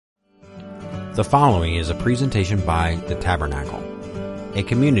The following is a presentation by The Tabernacle, a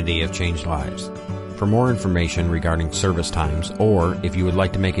community of changed lives. For more information regarding service times, or if you would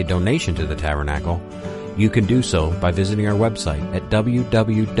like to make a donation to The Tabernacle, you can do so by visiting our website at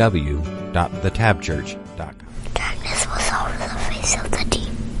www.thetabchurch.com. Darkness was over the face of the deep,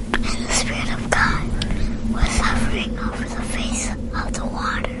 and the Spirit of God was hovering over the face of the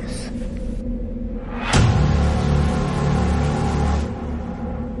waters.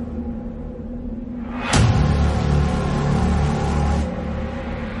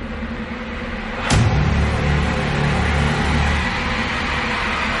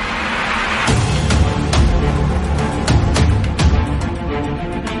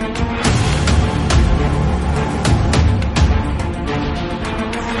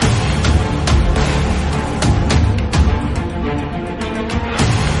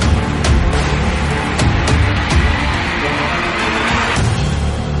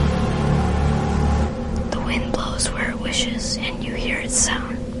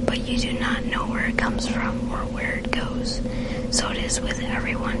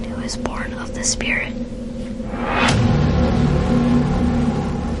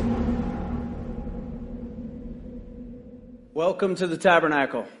 Welcome to the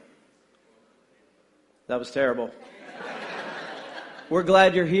Tabernacle. That was terrible. We're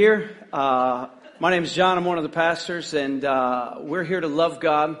glad you're here. My name is John. I'm one of the pastors, and we're here to love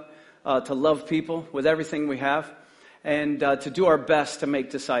God, to love people with everything we have, and to do our best to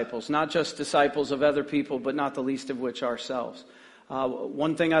make disciples, not just disciples of other people, but not the least of which ourselves.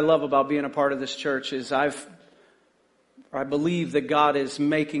 One thing I love about being a part of this church is I believe that God is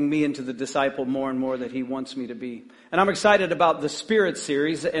making me into the disciple more and more that He wants me to be. And I'm excited about the Spirit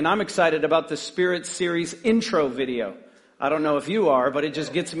series, and I'm excited about the Spirit series intro video. I don't know if you are, but it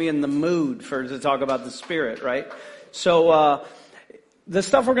just gets me in the mood to talk about the Spirit, right? So the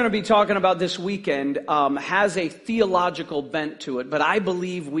stuff we're going to be talking about this weekend has a theological bent to it, but I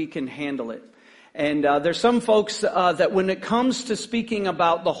believe we can handle it. And there's some folks that when it comes to speaking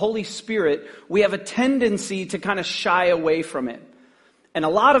about the Holy Spirit, we have a tendency to kind of shy away from it. And a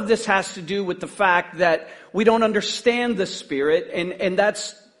lot of this has to do with the fact that we don't understand the Spirit, and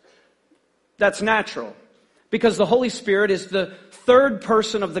that's natural. Because the Holy Spirit is the third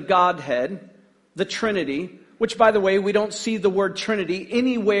person of the Godhead, the Trinity, which, by the way, we don't see the word Trinity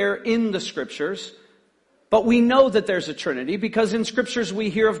anywhere in the Scriptures. But we know that there's a Trinity because in Scriptures we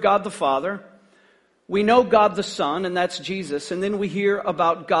hear of God the Father. We know God the Son, and that's Jesus, and then we hear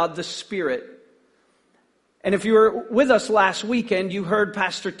about God the Spirit. And if you were with us last weekend, you heard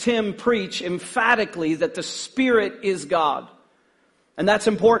Pastor Tim preach emphatically that the Spirit is God. And that's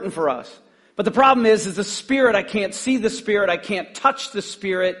important for us. But the problem is the Spirit, I can't see the Spirit, I can't touch the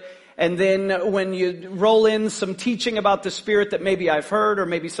Spirit. And then when you roll in some teaching about the Spirit that maybe I've heard or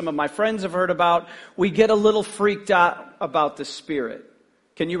maybe some of my friends have heard about, we get a little freaked out about the Spirit.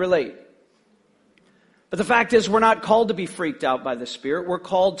 Can you relate? But the fact is, we're not called to be freaked out by the Spirit. We're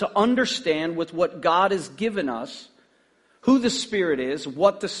called to understand with what God has given us, who the Spirit is,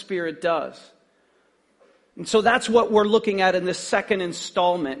 what the Spirit does. And so that's what we're looking at in this second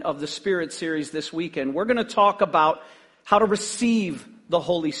installment of the Spirit series this weekend. We're going to talk about how to receive the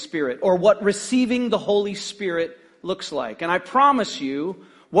Holy Spirit, or what receiving the Holy Spirit looks like. And I promise you,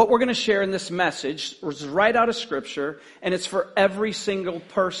 what we're going to share in this message is right out of Scripture, and it's for every single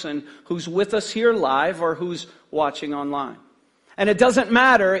person who's with us here live or who's watching online. And it doesn't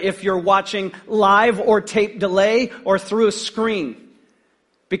matter if you're watching live or tape delay or through a screen.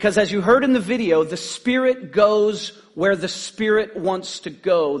 Because as you heard in the video, the Spirit goes where the Spirit wants to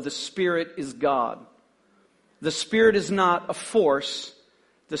go. The Spirit is God. The Spirit is not a force.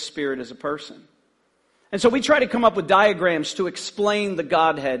 The Spirit is a person. And so we try to come up with diagrams to explain the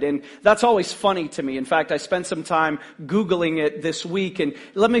Godhead, and that's always funny to me. In fact, I spent some time Googling it this week, and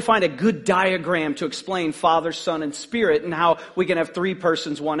let me find a good diagram to explain Father, Son, and Spirit, and how we can have three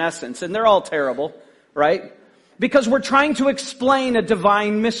persons, one essence. And they're all terrible, right? Because we're trying to explain a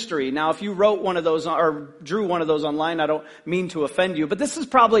divine mystery. Now, if you wrote one of those or drew one of those online, I don't mean to offend you, but this is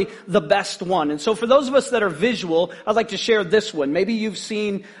probably the best one. And so for those of us that are visual, I'd like to share this one. Maybe you've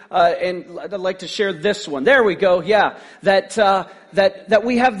seen, and I'd like to share this one. There we go. Yeah. That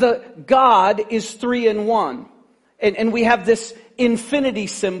we have the God is 3 in 1. And we have this infinity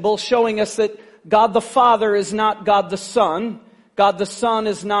symbol showing us that God the Father is not God the Son. God the Son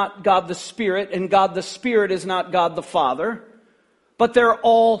is not God the Spirit, and God the Spirit is not God the Father, but they're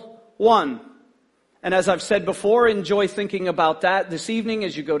all one. And as I've said before, enjoy thinking about that this evening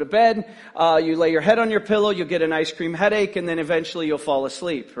as you go to bed. You lay your head on your pillow, you'll get an ice cream headache, and then eventually you'll fall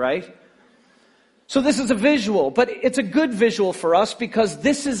asleep, right? So this is a visual, but it's a good visual for us because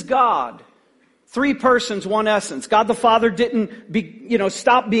this is God. Three persons, one essence. God the Father didn't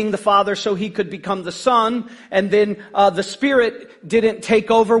stop being the Father so he could become the Son. And then the Spirit didn't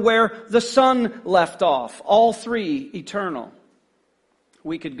take over where the Son left off. All three eternal.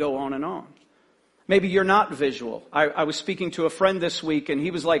 We could go on and on. Maybe you're not visual. I was speaking to a friend this week and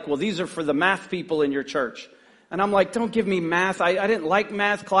he was like, well, these are for the math people in your church. And I'm like, don't give me math. I didn't like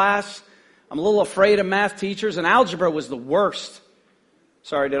math class. I'm a little afraid of math teachers, and algebra was the worst.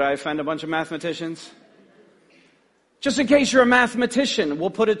 Sorry, did I offend a bunch of mathematicians? Just in case you're a mathematician,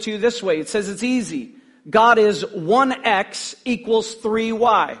 we'll put it to you this way. It says it's easy. God is 1x equals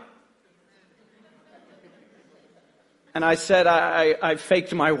 3y. And I said I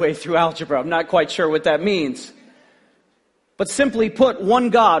faked my way through algebra. I'm not quite sure what that means. But simply put, one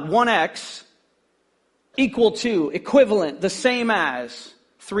God, 1x, equal to, equivalent, the same as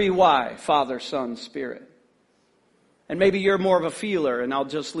 3y, Father, Son, Spirit. And maybe you're more of a feeler, and I'll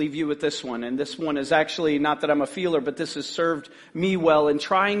just leave you with this one. And this one is actually not that I'm a feeler, but this has served me well in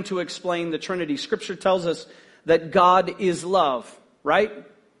trying to explain the Trinity. Scripture tells us that God is love, right?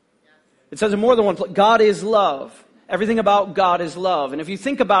 It says in more than one place, God is love. Everything about God is love. And if you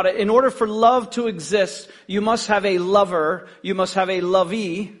think about it, in order for love to exist, you must have a lover, you must have a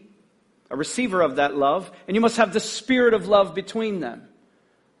lovee, a receiver of that love, and you must have the spirit of love between them.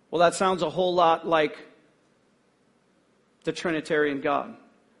 Well, that sounds a whole lot like the Trinitarian God.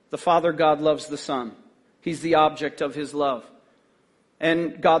 The Father God loves the Son. He's the object of His love.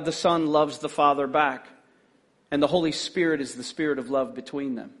 And God the Son loves the Father back. And the Holy Spirit is the spirit of love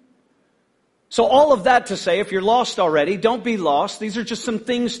between them. So all of that to say, if you're lost already, don't be lost. These are just some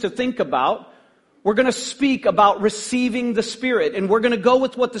things to think about. We're going to speak about receiving the Spirit, and we're going to go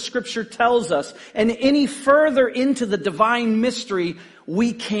with what the Scripture tells us. And any further into the divine mystery,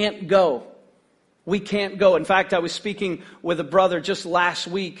 we can't go. We can't go. In fact, I was speaking with a brother just last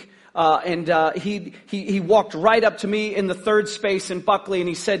week, and he walked right up to me in the third space in Buckley, and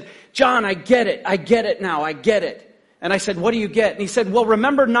he said, John, I get it now, I get it. And I said, what do you get? And he said, well,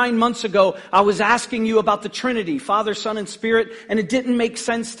 remember 9 months ago, I was asking you about the Trinity, Father, Son, and Spirit, and it didn't make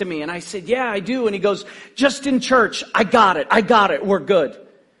sense to me. And I said, yeah, I do. And he goes, just in church, I got it, we're good.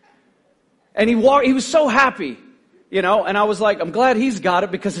 And he was so happy, and I was like, I'm glad he's got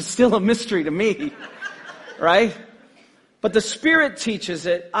it because it's still a mystery to me, right? But the Spirit teaches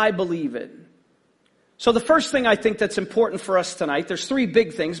it, I believe it. So the first thing I think that's important for us tonight, there's three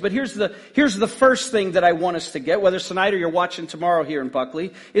big things, but here's the first thing that I want us to get, whether it's tonight or you're watching tomorrow here in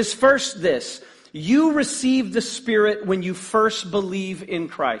Buckley, is first this. You receive the Spirit when you first believe in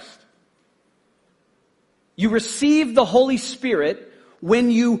Christ. You receive the Holy Spirit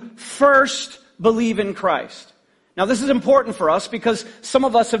when you first believe in Christ. Now this is important for us because some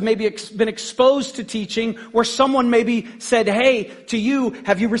of us have maybe been exposed to teaching where someone maybe said, hey, to you,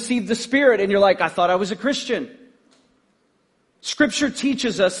 have you received the Spirit? And you're like, I thought I was a Christian. Scripture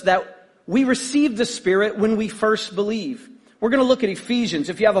teaches us that we receive the Spirit when we first believe. We're going to look at Ephesians.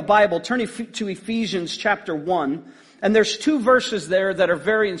 If you have a Bible, turn to Ephesians chapter 1. And there's two verses there that are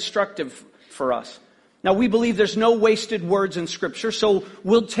very instructive for us. Now we believe there's no wasted words in Scripture, so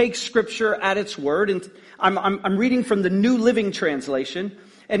we'll take Scripture at its word. And I'm reading from the New Living Translation.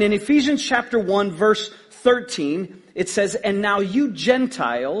 And in Ephesians chapter 1, verse 13, it says, and now you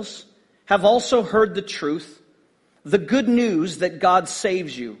Gentiles have also heard the truth, the good news that God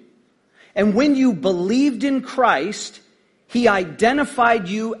saves you. And when you believed in Christ, He identified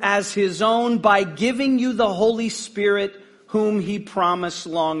you as His own by giving you the Holy Spirit whom He promised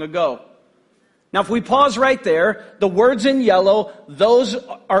long ago. Now, if we pause right there, the words in yellow, those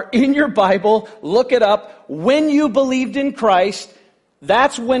are in your Bible. Look it up. When you believed in Christ,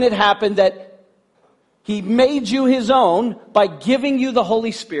 that's when it happened that He made you His own by giving you the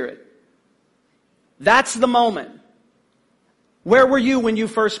Holy Spirit. That's the moment. Where were you when you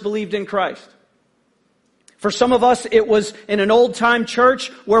first believed in Christ? For some of us, it was in an old-time church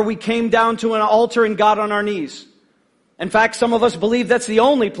where we came down to an altar and got on our knees. In fact, some of us believe that's the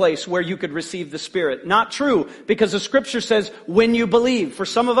only place where you could receive the Spirit. Not true, because the Scripture says, when you believe. For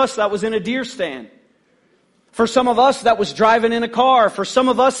some of us, that was in a deer stand. For some of us, that was driving in a car. For some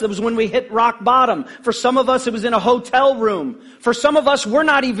of us, it was when we hit rock bottom. For some of us, it was in a hotel room. For some of us, we're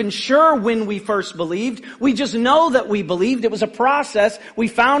not even sure when we first believed. We just know that we believed. It was a process. We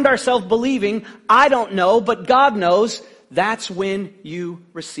found ourselves believing. I don't know, but God knows. That's when you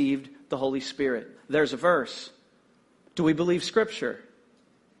received the Holy Spirit. There's a verse. Do we believe Scripture?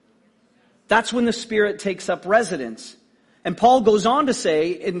 That's when the Spirit takes up residence. And Paul goes on to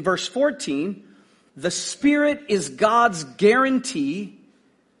say in verse 14, the Spirit is God's guarantee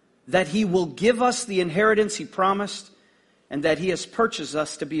that He will give us the inheritance He promised and that He has purchased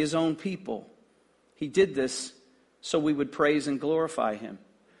us to be His own people. He did this so we would praise and glorify Him.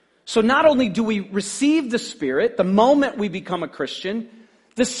 So not only do we receive the Spirit the moment we become a Christian,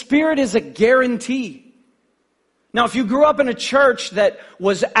 the Spirit is a guarantee. Now, if you grew up in a church that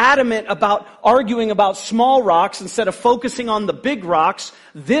was adamant about arguing about small rocks instead of focusing on the big rocks,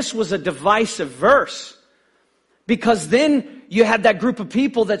 this was a divisive verse. Because then you had that group of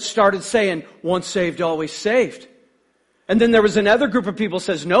people that started saying, once saved, always saved. And then there was another group of people that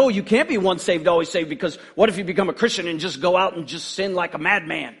says, no, you can't be once saved, always saved, because what if you become a Christian and just go out and just sin like a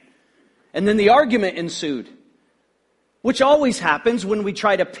madman? And then the argument ensued. Which always happens when we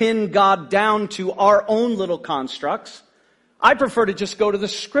try to pin God down to our own little constructs. I prefer to just go to the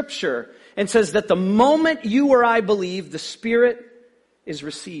Scripture and says that the moment you or I believe, the Spirit is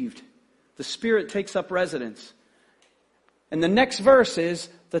received. The Spirit takes up residence. And the next verse is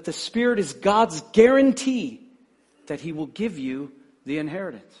that the Spirit is God's guarantee that He will give you the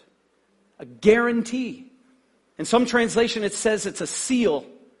inheritance. A guarantee. In some translation it says it's a seal.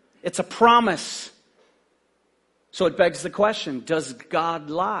 It's a promise. So it begs the question, does God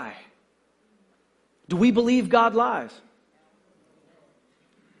lie? Do we believe God lies?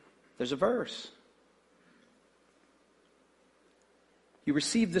 There's a verse. You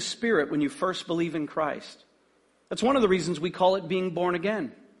receive the Spirit when you first believe in Christ. That's one of the reasons we call it being born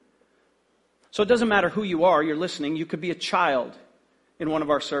again. So it doesn't matter who you are, you're listening. You could be a child in one of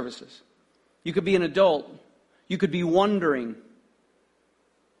our services. You could be an adult. You could be wondering.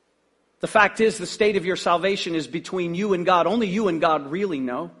 The fact is, the state of your salvation is between you and God. Only you and God really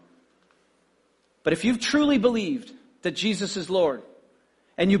know. But if you've truly believed that Jesus is Lord,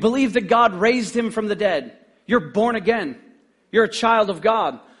 and you believe that God raised Him from the dead, you're born again. You're a child of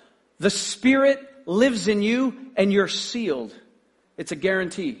God. The Spirit lives in you, and you're sealed. It's a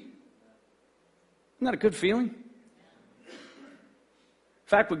guarantee. Isn't that a good feeling? In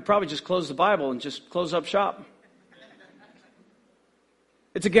fact, we could probably just close the Bible and just close up shop.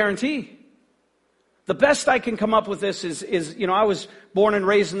 It's a guarantee. The best I can come up with this is, I was born and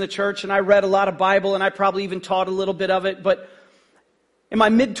raised in the church, and I read a lot of Bible, and I probably even taught a little bit of it. But in my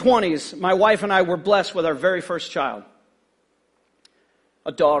mid-20s, my wife and I were blessed with our very first child.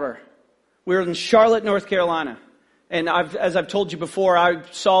 A daughter. We were in Charlotte, North Carolina. And as I've told you before, I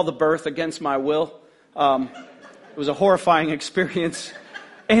saw the birth against my will. It was a horrifying experience.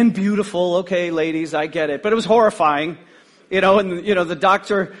 And beautiful. Okay, ladies, I get it. But it was horrifying. The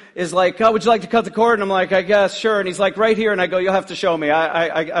doctor is like, oh, would you like to cut the cord? And I'm like, I guess, sure. And he's like, right here. And I go, you'll have to show me.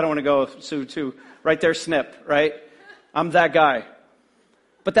 I don't want to go, Sue, too. Right there, snip, right? I'm that guy.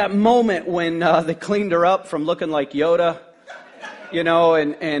 But that moment when they cleaned her up from looking like Yoda,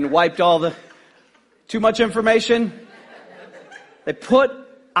 and wiped all the too much information. They put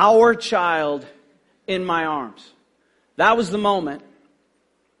our child in my arms. That was the moment.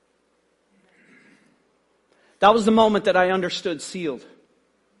 That was the moment that I understood sealed.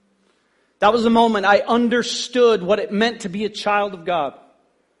 That was the moment I understood what it meant to be a child of God.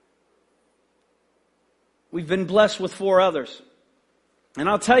 We've been blessed with 4 others. And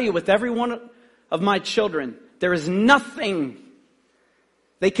I'll tell you, with every one of my children, there is nothing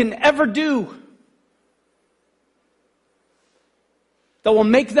they can ever do that will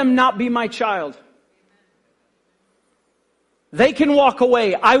make them not be my child. They can walk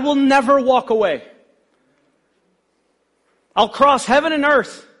away. I will never walk away. I'll cross heaven and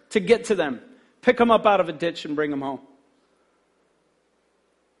earth to get to them. Pick them up out of a ditch and bring them home.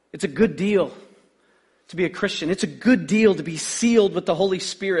 It's a good deal to be a Christian. It's a good deal to be sealed with the Holy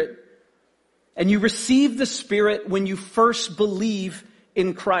Spirit. And you receive the Spirit when you first believe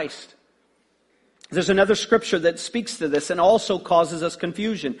in Christ. There's another scripture that speaks to this and also causes us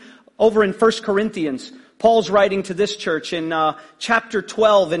confusion. Over in 1 Corinthians, Paul's writing to this church in chapter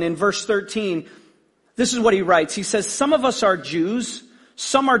 12 and in verse 13. This is what he writes. He says, some of us are Jews,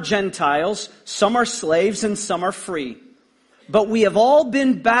 some are Gentiles, some are slaves, and some are free. But we have all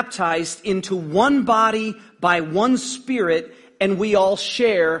been baptized into one body by one Spirit, and we all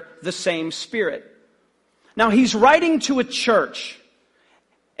share the same Spirit. Now, he's writing to a church.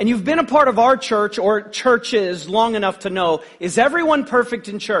 And you've been a part of our church or churches long enough to know, is everyone perfect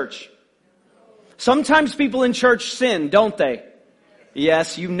in church? Sometimes people in church sin, don't they?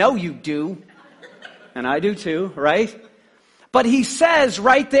 Yes, you know you do. And I do too, right? But he says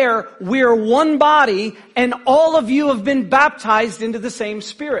right there, we're one body and all of you have been baptized into the same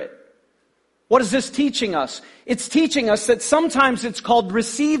Spirit. What is this teaching us? It's teaching us that sometimes it's called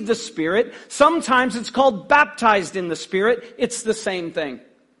receive the Spirit. Sometimes it's called baptized in the Spirit. It's the same thing.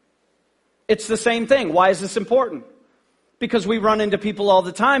 It's the same thing. Why is this important? Because we run into people all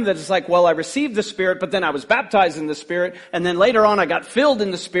the time that it's like, well, I received the Spirit, but then I was baptized in the Spirit, and then later on I got filled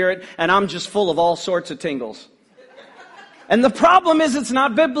in the Spirit, and I'm just full of all sorts of tingles. And the problem is it's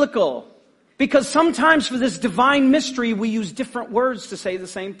not biblical. Because sometimes for this divine mystery, we use different words to say the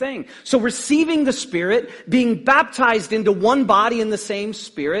same thing. So receiving the Spirit, being baptized into one body in the same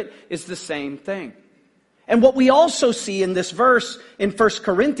Spirit is the same thing. And what we also see in this verse in 1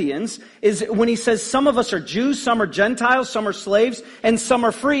 Corinthians is when he says some of us are Jews, some are Gentiles, some are slaves, and some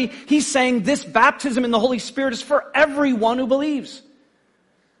are free. He's saying this baptism in the Holy Spirit is for everyone who believes.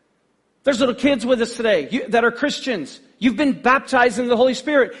 There's little kids with us today that are Christians. You've been baptized in the Holy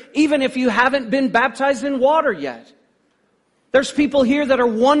Spirit, even if you haven't been baptized in water yet. There's people here that are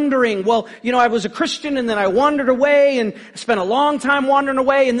wondering, well, I was a Christian and then I wandered away and spent a long time wandering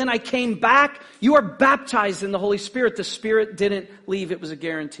away and then I came back. You are baptized in the Holy Spirit. The Spirit didn't leave. It was a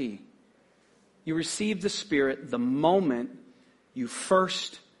guarantee. You received the Spirit the moment you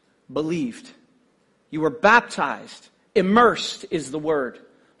first believed. You were baptized. Immersed is the word.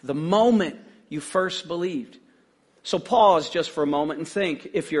 The moment you first believed. So pause just for a moment and think,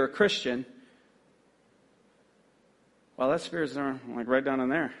 if you're a Christian, well, that Spirit's there, like right down in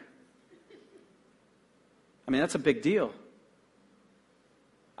there. I mean, that's a big deal.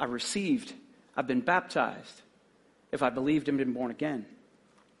 I received. I've been baptized. If I believed and been born again.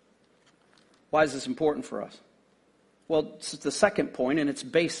 Why is this important for us? Well, it's the second point, and it's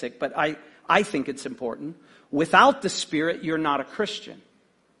basic, but I think it's important. Without the Spirit, you're not a Christian.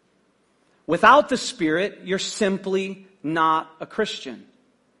 Without the Spirit, you're simply not a Christian.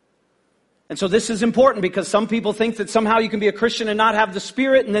 And so this is important because some people think that somehow you can be a Christian and not have the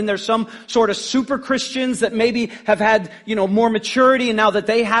Spirit, and then there's some sort of super Christians that maybe have had, more maturity and now that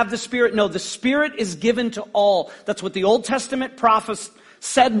they have the Spirit. No, the Spirit is given to all. That's what the Old Testament prophets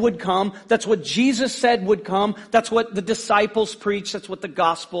said would come. That's what Jesus said would come. That's what the disciples preach. That's what the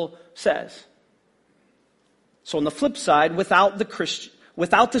gospel says. So on the flip side, without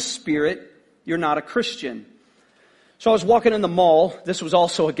the Spirit, you're not a Christian. So I was walking in the mall. This was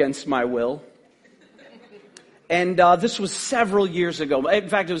also against my will. And this was several years ago. In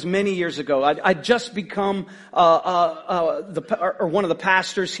fact, it was many years ago. I'd just become one of the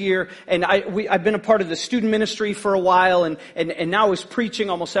pastors here. And I've been a part of the student ministry for a while. And now I was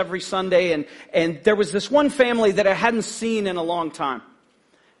preaching almost every Sunday. And there was this one family that I hadn't seen in a long time.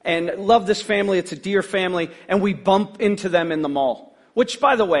 And love this family. It's a dear family. And we bump into them in the mall. Which,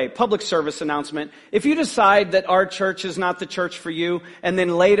 by the way, public service announcement, if you decide that our church is not the church for you, and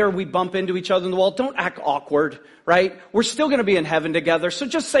then later we bump into each other in the wall, don't act awkward, right? We're still going to be in heaven together, so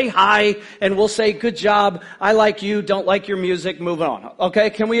just say hi, and we'll say, good job, I like you, don't like your music, move on. Okay,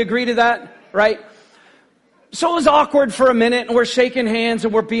 can we agree to that, right? So it was awkward for a minute, and we're shaking hands,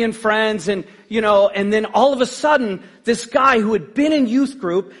 and we're being friends, and then all of a sudden, this guy who had been in youth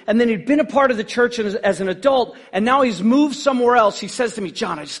group, and then he'd been a part of the church as an adult, and now he's moved somewhere else. He says to me,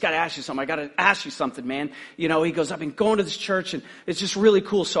 John, I just got to ask you something. I got to ask you something, man. He goes, I've been going to this church, and it's just really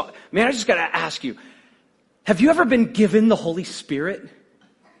cool. So, man, I just got to ask you, have you ever been given the Holy Spirit?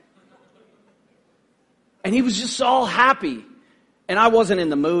 And he was just all happy. And I wasn't in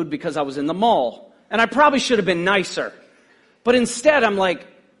the mood because I was in the mall. And I probably should have been nicer. But instead, I'm like,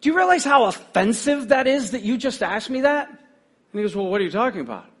 do you realize how offensive that is that you just asked me that? And he goes, well, what are you talking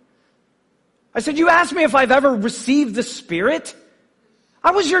about? I said, you asked me if I've ever received the Spirit?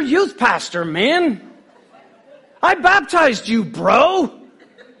 I was your youth pastor, man. I baptized you, bro.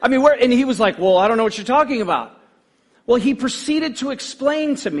 And he was like, well, I don't know what you're talking about. Well, he proceeded to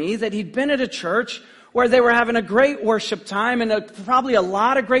explain to me that he'd been at a church where they were having a great worship time and probably a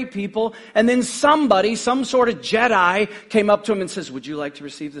lot of great people. And then somebody, some sort of Jedi, came up to him and says, would you like to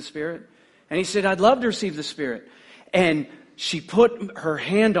receive the Spirit? And he said, I'd love to receive the Spirit. And she put her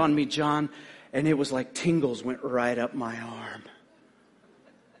hand on me, John, and it was like tingles went right up my arm.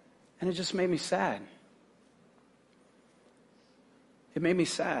 And it just made me sad. It made me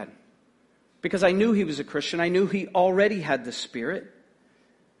sad. Because I knew he was a Christian. I knew he already had the Spirit.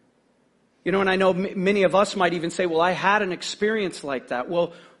 And I know many of us might even say, well, I had an experience like that.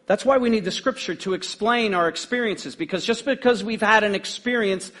 Well, that's why we need the Scripture to explain our experiences. Because just because we've had an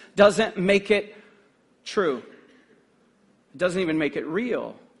experience doesn't make it true. It doesn't even make it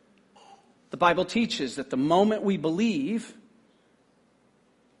real. The Bible teaches that the moment we believe,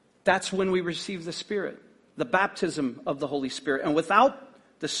 that's when we receive the Spirit. The baptism of the Holy Spirit. And without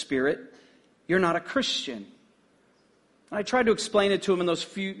the Spirit, you're not a Christian. I tried to explain it to him in those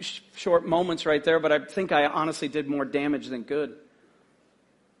few short moments right there, but I think I honestly did more damage than good.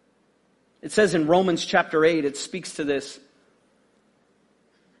 It says in Romans chapter 8, it speaks to this.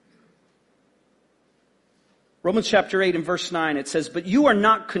 Romans chapter 8 and verse 9, it says, "But you are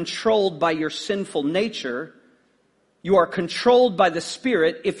not controlled by your sinful nature. You are controlled by the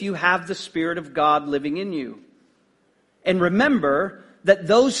Spirit if you have the Spirit of God living in you. And remember that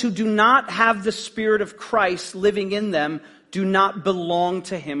those who do not have the Spirit of Christ living in them do not belong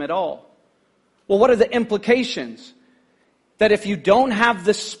to Him at all." Well, what are the implications? That if you don't have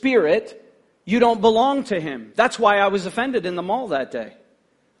the Spirit, you don't belong to Him. That's why I was offended in the mall that day.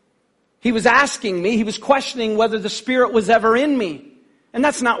 He was asking me, he was questioning whether the Spirit was ever in me. And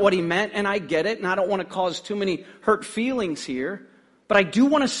that's not what he meant, and I get it, and I don't want to cause too many hurt feelings here. But I do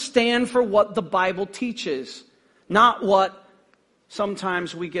want to stand for what the Bible teaches, not what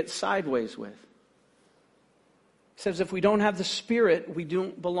sometimes we get sideways with. It says if we don't have the Spirit, we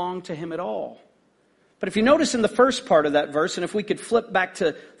don't belong to Him at all. But if you notice in the first part of that verse, and if we could flip back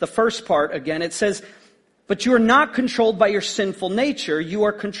to the first part again, it says, "But you are not controlled by your sinful nature, you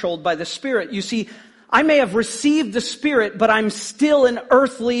are controlled by the Spirit." You see, I may have received the Spirit, but I'm still an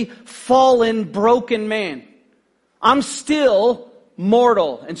earthly, fallen, broken man. I'm still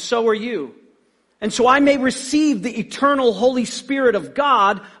mortal, and so are you. And so I may receive the eternal Holy Spirit of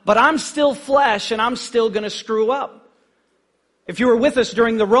God, but I'm still flesh, and I'm still going to screw up. If you were with us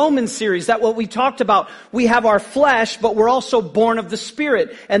during the Romans series, that's what we talked about. We have our flesh, but we're also born of the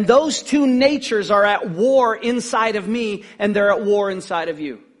Spirit. And those two natures are at war inside of me, and they're at war inside of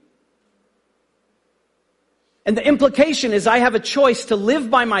you. And the implication is I have a choice to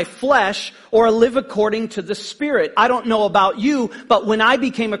live by my flesh or live according to the Spirit. I don't know about you, but when I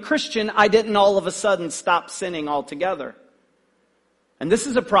became a Christian, I didn't all of a sudden stop sinning altogether. And this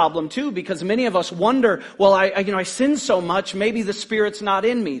is a problem too, because many of us wonder, well, I sin so much, maybe the Spirit's not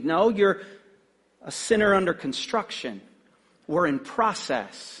in me. No, you're a sinner under construction. We're in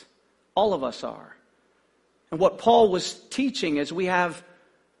process. All of us are. And what Paul was teaching is we have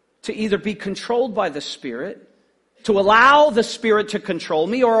to either be controlled by the Spirit, to allow the Spirit to control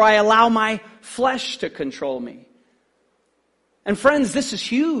me, or I allow my flesh to control me. And friends, this is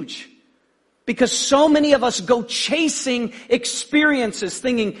huge. Because so many of us go chasing experiences,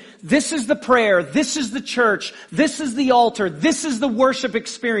 thinking, this is the prayer, this is the church, this is the altar, this is the worship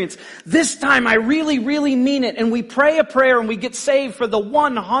experience. This time I really, really mean it. And we pray a prayer and we get saved for the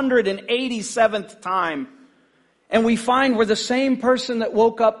 187th time. And we find we're the same person that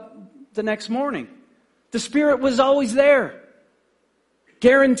woke up the next morning. The Spirit was always there.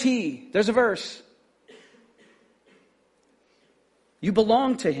 Guarantee. There's a verse. You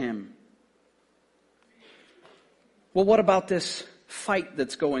belong to Him. Well, what about this fight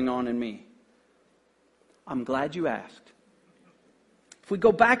that's going on in me? I'm glad you asked. If we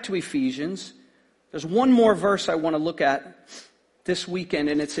go back to Ephesians, there's one more verse I want to look at this weekend,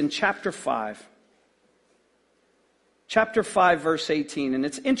 and it's in chapter 5. Chapter 5, verse 18. And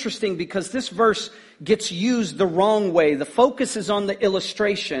it's interesting because this verse gets used the wrong way. The focus is on the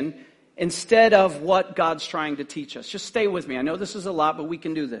illustration instead of what God's trying to teach us. Just stay with me. I know this is a lot, but we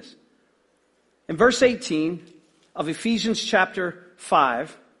can do this. In verse 18 of Ephesians chapter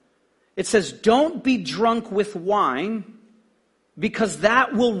 5, it says, "Don't be drunk with wine, because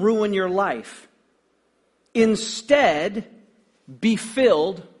that will ruin your life. Instead, be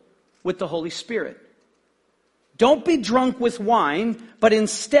filled with the Holy Spirit." Don't be drunk with wine, but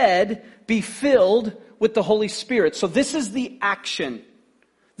instead be filled with the Holy Spirit. So this is the action.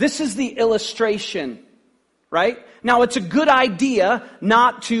 This is the illustration, right? Now, it's a good idea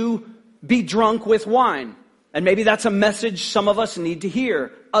not to be drunk with wine. And maybe that's a message some of us need to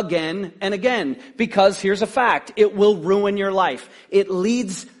hear again and again. Because here's a fact. It will ruin your life. It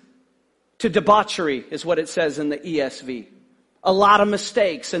leads to debauchery, is what it says in the ESV. A lot of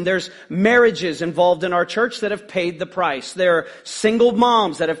mistakes. And there's marriages involved in our church that have paid the price. There are single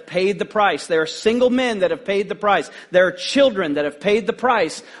moms that have paid the price. There are single men that have paid the price. There are children that have paid the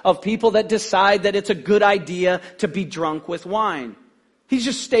price of people that decide that it's a good idea to be drunk with wine. He's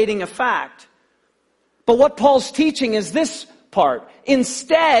just stating a fact. But what Paul's teaching is this part.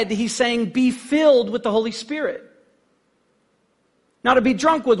 Instead, he's saying, be filled with the Holy Spirit. Now, to be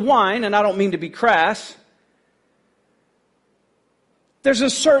drunk with wine, and I don't mean to be crass, there's a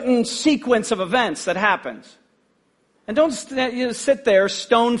certain sequence of events that happens. And don't sit there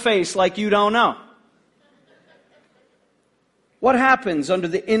stone-faced like you don't know. What happens under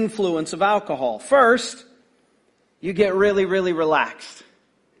the influence of alcohol? First, you get really, really relaxed.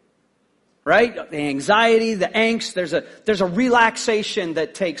 Right? The anxiety, the angst, there's a relaxation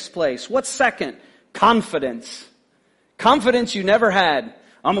that takes place. What's second? Confidence. Confidence you never had.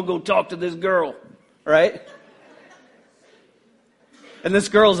 I'm going to go talk to this girl. Right? And this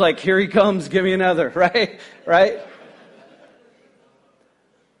girl's like, here he comes, give me another. Right? Right?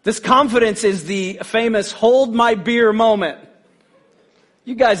 This confidence is the famous hold my beer moment.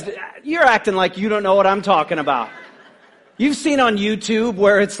 You guys, you're acting like you don't know what I'm talking about. You've seen on YouTube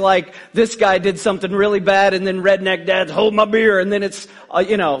where it's like this guy did something really bad and then redneck dads hold my beer and then it's,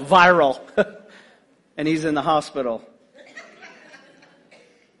 viral. And he's in the hospital.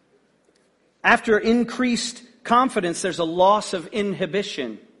 After increased confidence, there's a loss of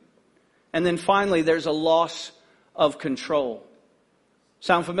inhibition. And then finally, there's a loss of control.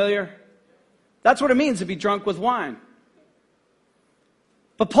 Sound familiar? That's what it means to be drunk with wine.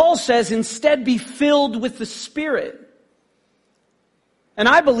 But Paul says, instead be filled with the Spirit. And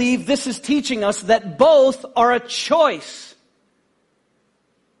I believe this is teaching us that both are a choice.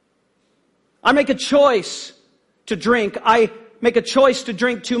 I make a choice to drink. I make a choice to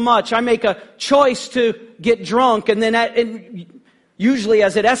drink too much. I make a choice to get drunk. And then usually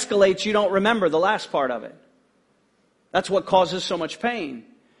as it escalates, you don't remember the last part of it. That's what causes so much pain.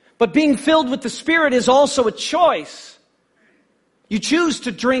 But being filled with the Spirit is also a choice. You choose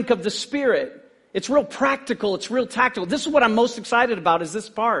to drink of the Spirit. It's real practical. It's real tactical. This is what I'm most excited about, is this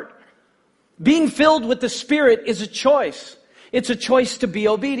part. Being filled with the Spirit is a choice. It's a choice to be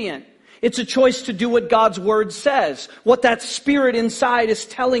obedient. It's a choice to do what God's Word says, what that Spirit inside is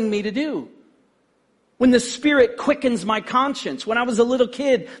telling me to do. When the Spirit quickens my conscience. When I was a little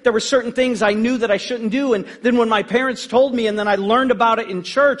kid, there were certain things I knew that I shouldn't do. And then when my parents told me and then I learned about it in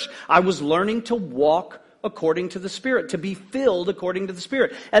church, I was learning to walk according to the Spirit, to be filled according to the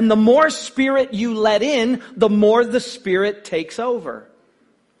Spirit. And the more Spirit you let in, the more the Spirit takes over.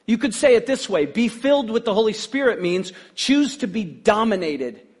 You could say it this way: be filled with the Holy Spirit means choose to be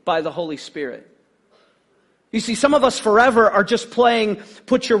dominated by the Holy Spirit. You see, some of us forever are just playing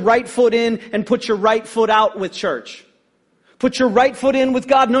put your right foot in and put your right foot out with church. Put your right foot in with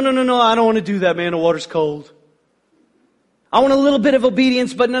God. No, I don't want to do that, man. The water's cold. I want a little bit of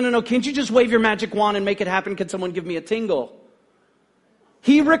obedience, but no. Can't you just wave your magic wand and make it happen? Can someone give me a tingle?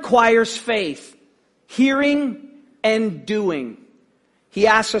 He requires faith, hearing and doing. He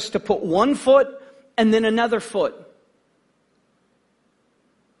asks us to put one foot and then another foot.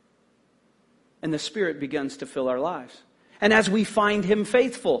 And the Spirit begins to fill our lives. And as we find Him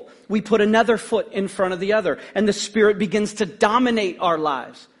faithful, we put another foot in front of the other. And the Spirit begins to dominate our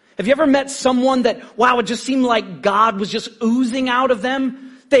lives. Have you ever met someone that, wow, it just seemed like God was just oozing out of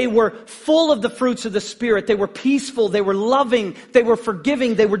them? They were full of the fruits of the Spirit. They were peaceful. They were loving. They were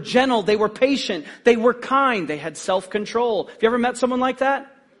forgiving. They were gentle. They were patient. They were kind. They had self-control. Have you ever met someone like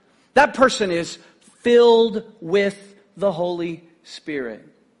that? That person is filled with the Holy Spirit.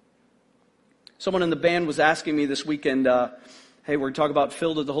 Someone in the band was asking me this weekend, hey, we're talking about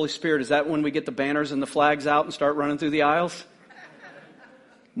filled with the Holy Spirit. Is that when we get the banners and the flags out and start running through the aisles?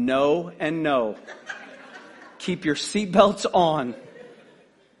 No and no. Keep your seatbelts on.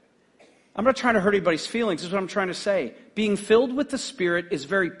 I'm not trying to hurt anybody's feelings. This is what I'm trying to say. Being filled with the Spirit is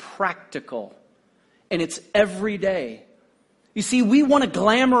very practical. And it's every day. You see, we want to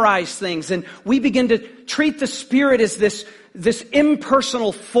glamorize things. And we begin to treat the Spirit as this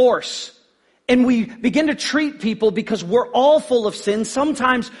impersonal force. And we begin to treat people, because we're all full of sin.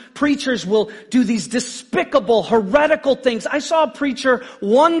 Sometimes preachers will do these despicable, heretical things. I saw a preacher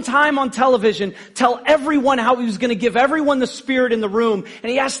one time on television tell everyone how he was going to give everyone the Spirit in the room.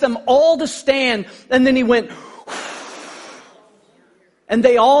 And he asked them all to stand. And then he went, and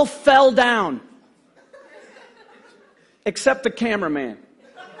they all fell down. Except the cameraman.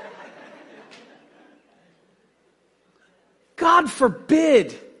 God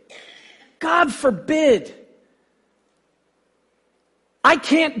forbid. God forbid. I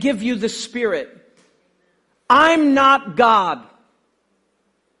can't give you the Spirit. I'm not God.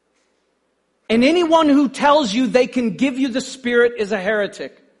 And anyone who tells you they can give you the Spirit is a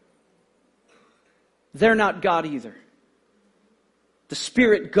heretic. They're not God either. The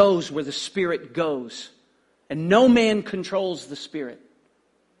Spirit goes where the Spirit goes. And no man controls the Spirit.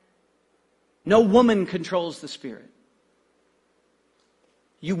 No woman controls the Spirit.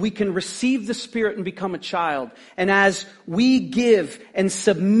 We can receive the Spirit and become a child. And as we give and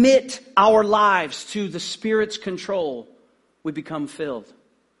submit our lives to the Spirit's control, we become filled.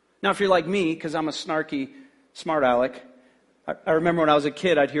 Now, if you're like me, because I'm a snarky, smart aleck, I remember when I was a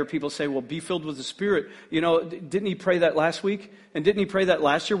kid, I'd hear people say, well, be filled with the Spirit. You know, didn't he pray that last week? And didn't he pray that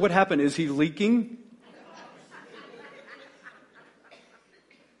last year? What happened? Is he leaking?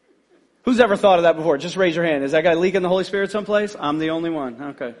 Who's ever thought of that before? Just raise your hand. Is that guy leaking the Holy Spirit someplace? I'm the only one.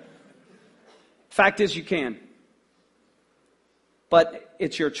 Okay. Fact is, you can. But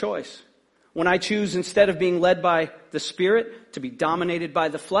it's your choice. When I choose, instead of being led by the Spirit, to be dominated by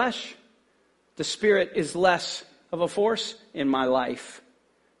the flesh, the Spirit is less of a force in my life.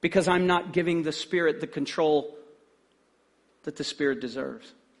 because I'm not giving the Spirit the control that the Spirit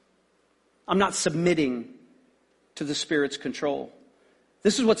deserves. I'm not submitting to the Spirit's control.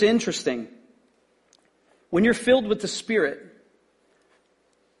 This is what's interesting. When you're filled with the Spirit,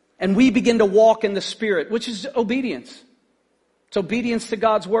 and we begin to walk in the Spirit, which is obedience. It's obedience to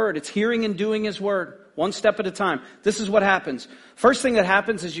God's Word. It's hearing and doing His Word, one step at a time. This is what happens. First thing that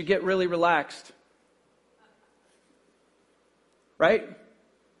happens is you get really relaxed. Right?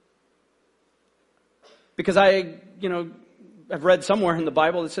 Because I've read somewhere in the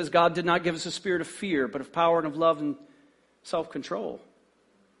Bible that says God did not give us a spirit of fear, but of power and of love and self-control.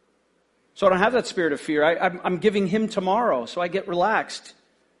 So I don't have that spirit of fear. I'm giving Him tomorrow, so I get relaxed.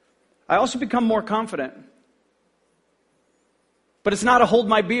 I also become more confident. But it's not a hold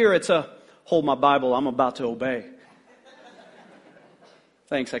my beer, it's a hold my Bible, I'm about to obey.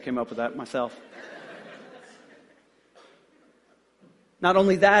 Thanks, I came up with that myself. Not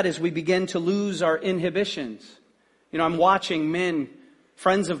only that, as we begin to lose our inhibitions. I'm watching men,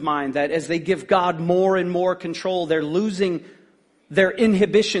 friends of mine, that as they give God more and more control, they're losing their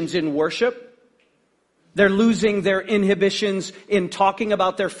inhibitions in worship. They're losing their inhibitions in talking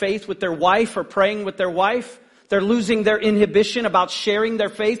about their faith with their wife or praying with their wife. They're losing their inhibition about sharing their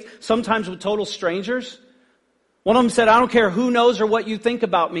faith, sometimes with total strangers. One of them said, I don't care who knows or what you think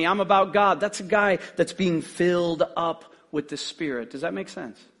about me. I'm about God. That's a guy that's being filled up with the Spirit. Does that make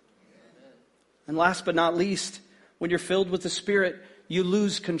sense? And last but not least, when you're filled with the Spirit, you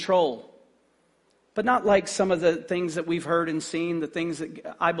lose control. But not like some of the things that we've heard and seen, the things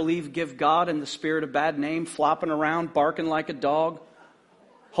that I believe give God and the Spirit a bad name, flopping around, barking like a dog,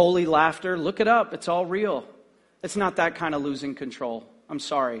 holy laughter. Look it up. It's all real. It's not that kind of losing control. I'm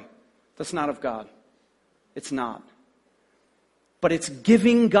sorry. That's not of God. It's not. But it's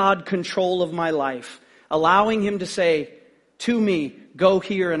giving God control of my life, allowing Him to say to me, go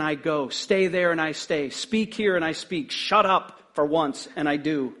here and I go, stay there and I stay, speak here and I speak, shut up for once and I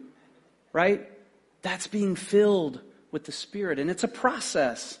do. Right? That's being filled with the Spirit, and it's a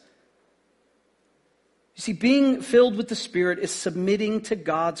process. You see, being filled with the Spirit is submitting to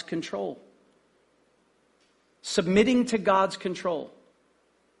God's control. Submitting to God's control.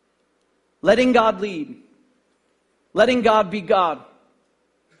 Letting God lead. Letting God be God.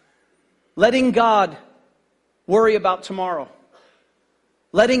 Letting God worry about tomorrow.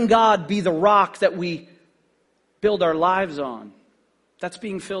 Letting God be the rock that we build our lives on. That's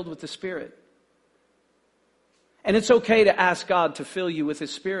being filled with the Spirit. And it's okay to ask God to fill you with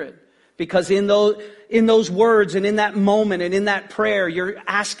His Spirit. Because in those words and in that moment and in that prayer, you're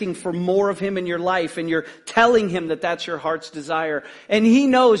asking for more of Him in your life. And you're telling Him that that's your heart's desire. And He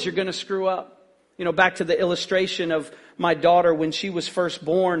knows you're going to screw up. Back to the illustration of my daughter when she was first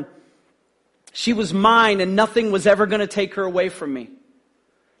born. She was mine and nothing was ever going to take her away from me.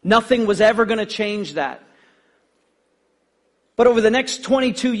 Nothing was ever going to change that. But over the next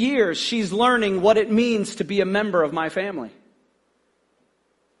 22 years, she's learning what it means to be a member of my family.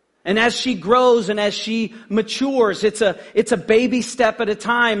 And as she grows and as she matures, it's a baby step at a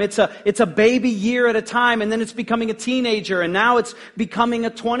time. It's a baby year at a time. And then it's becoming a teenager. And now it's becoming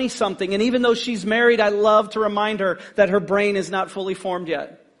a 20-something. And even though she's married, I love to remind her that her brain is not fully formed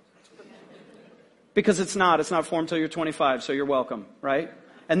yet. Because it's not. It's not formed till you're 25. So you're welcome, right?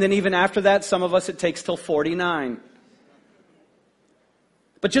 And then even after that, some of us it takes till 49.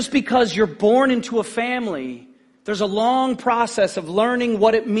 But just because you're born into a family, there's a long process of learning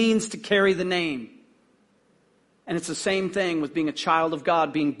what it means to carry the name. And it's the same thing with being a child of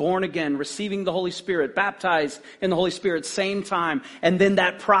God, being born again, receiving the Holy Spirit, baptized in the Holy Spirit, same time. And then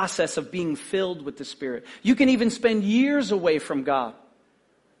that process of being filled with the Spirit. You can even spend years away from God.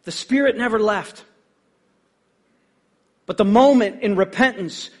 The Spirit never left. But the moment in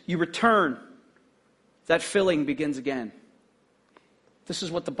repentance you return, that filling begins again. This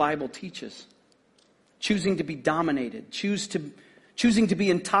is what the Bible teaches. Choosing to be dominated. Choosing to be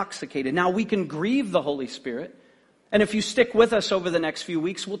intoxicated. Now we can grieve the Holy Spirit. And if you stick with us over the next few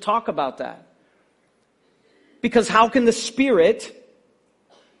weeks, we'll talk about that. Because how can the Spirit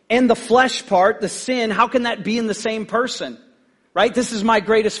and the flesh part, the sin, how can that be in the same person? Right? This is my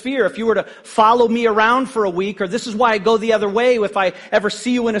greatest fear. If you were to follow me around for a week, or this is why I go the other way. If I ever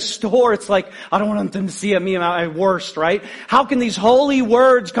see you in a store, it's like, I don't want them to see me at my worst, right? How can these holy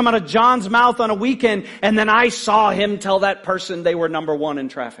words come out of John's mouth on a weekend, and then I saw him tell that person they were number one in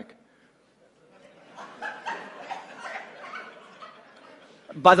traffic?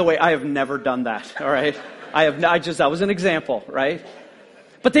 By the way, I have never done that, all right? That was an example, right?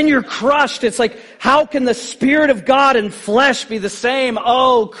 But then you're crushed. It's like, how can the Spirit of God and flesh be the same?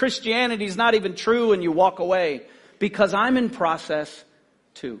 Oh, Christianity is not even true, and you walk away. Because I'm in process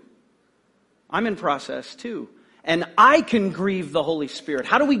too. I'm in process too. And I can grieve the Holy Spirit.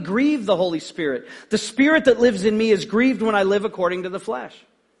 How do we grieve the Holy Spirit? The Spirit that lives in me is grieved when I live according to the flesh.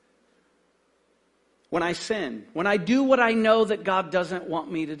 When I sin. When I do what I know that God doesn't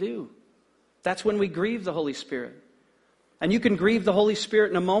want me to do. That's when we grieve the Holy Spirit. And you can grieve the Holy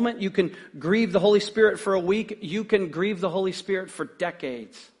Spirit in a moment. You can grieve the Holy Spirit for a week. You can grieve the Holy Spirit for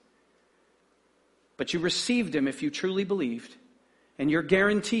decades. But you received Him if you truly believed. And you're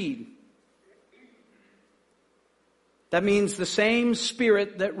guaranteed. That means the same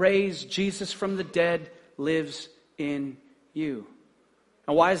Spirit that raised Jesus from the dead lives in you.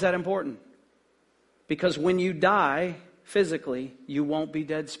 Now, why is that important? Because when you die physically, you won't be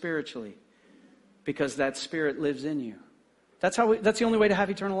dead spiritually. Because that Spirit lives in you. That's the only way to have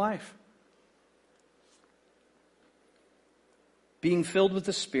eternal life. Being filled with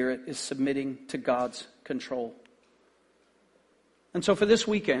the Spirit is submitting to God's control. And so for this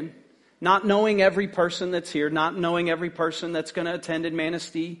weekend, not knowing every person that's here, not knowing every person that's going to attend in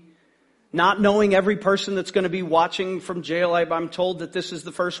Manistee, not knowing every person that's going to be watching from jail. I'm told that this is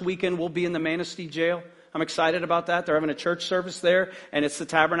the first weekend we'll be in the Manistee jail. I'm excited about that. They're having a church service there, and it's the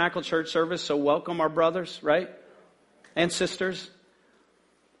Tabernacle church service, so welcome our brothers, right? And sisters.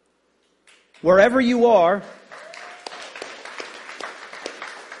 Wherever you are,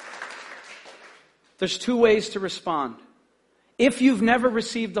 there's two ways to respond. If you've never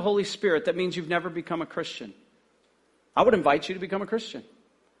received the Holy Spirit, that means you've never become a Christian. I would invite you to become a Christian.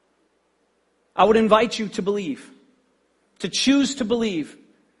 I would invite you to believe, to choose to believe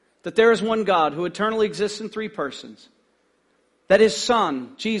that there is one God who eternally exists in three persons, that His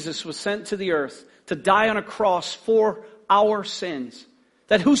Son, Jesus, was sent to the earth to die on a cross for our sins,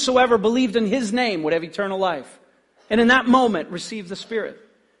 that whosoever believed in His name would have eternal life, and in that moment receive the Spirit.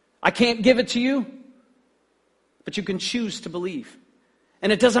 I can't give it to you, but you can choose to believe.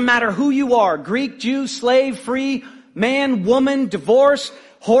 And it doesn't matter who you are, Greek, Jew, slave, free, man, woman, divorce,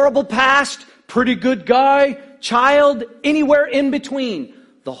 horrible past, pretty good guy, child, anywhere in between.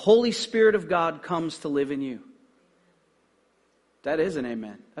 The Holy Spirit of God comes to live in you. That is an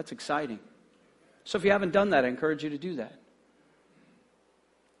amen. That's exciting. So if you haven't done that, I encourage you to do that.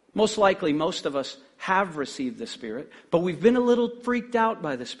 Most likely, most of us have received the Spirit, but we've been a little freaked out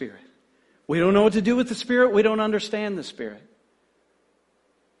by the Spirit. We don't know what to do with the Spirit. We don't understand the Spirit.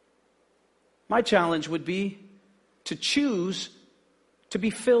 My challenge would be to choose to be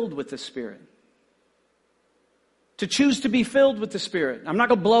filled with the Spirit. To choose to be filled with the Spirit. I'm not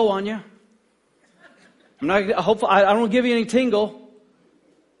going to blow on you. I don't give you any tingle.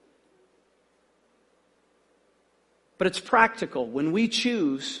 But it's practical when we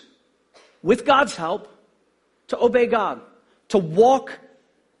choose, with God's help, to obey God. To walk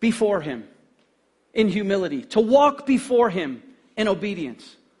before Him in humility. To walk before Him in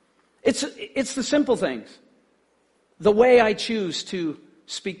obedience. It's the simple things. The way I choose to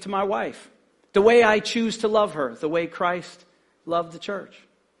speak to my wife. The way I choose to love her. The way Christ loved the church.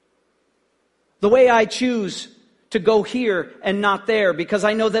 The way I choose to go here and not there because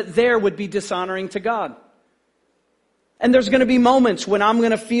I know that there would be dishonoring to God. And there's going to be moments when I'm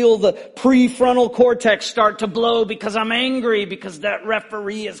going to feel the prefrontal cortex start to blow because I'm angry because that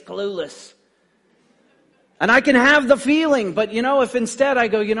referee is clueless. And I can have the feeling, but if instead I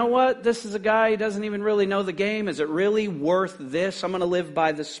go, you know what? This is a guy who doesn't even really know the game. Is it really worth this? I'm going to live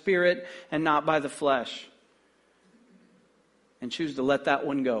by the Spirit and not by the flesh. And choose to let that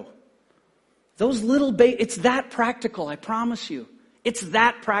one go. Those little it's that practical, I promise you. It's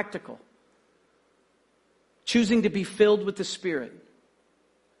that practical. Choosing to be filled with the Spirit.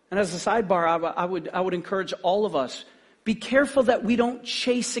 And as a sidebar, I would encourage all of us, be careful that we don't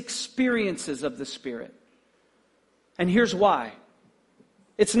chase experiences of the Spirit. And here's why.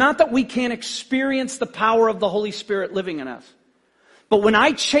 It's not that we can't experience the power of the Holy Spirit living in us. But when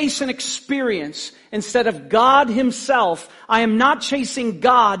I chase an experience instead of God Himself, I am not chasing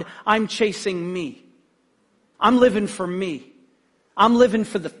God, I'm chasing me. I'm living for me. I'm living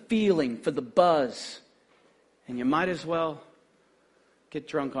for the feeling, for the buzz. And you might as well get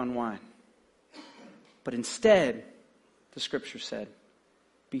drunk on wine. But instead, the Scripture said,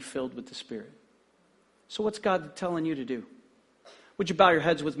 be filled with the Spirit. So what's God telling you to do? Would you bow your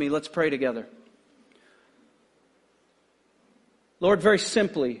heads with me? Let's pray together. Lord, very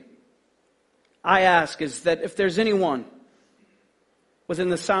simply, I ask is that if there's anyone within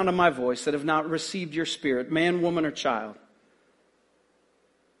the sound of my voice that have not received your Spirit, man, woman, or child,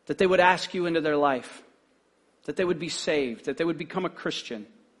 that they would ask you into their life, that they would be saved, that they would become a Christian.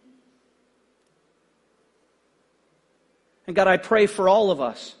 And God, I pray for all of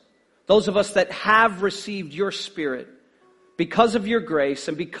us, those of us that have received your Spirit, because of your grace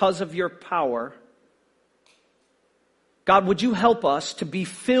and because of your power, God, would you help us to be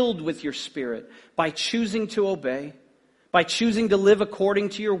filled with your Spirit by choosing to obey, by choosing to live according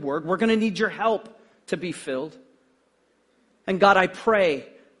to your word. We're going to need your help to be filled. And God, I pray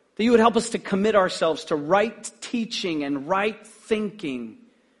that you would help us to commit ourselves to right teaching and right thinking,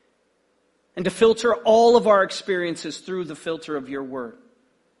 and to filter all of our experiences through the filter of your word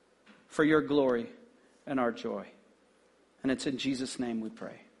for your glory and our joy. And it's in Jesus' name we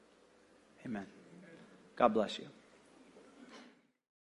pray. Amen. God bless you.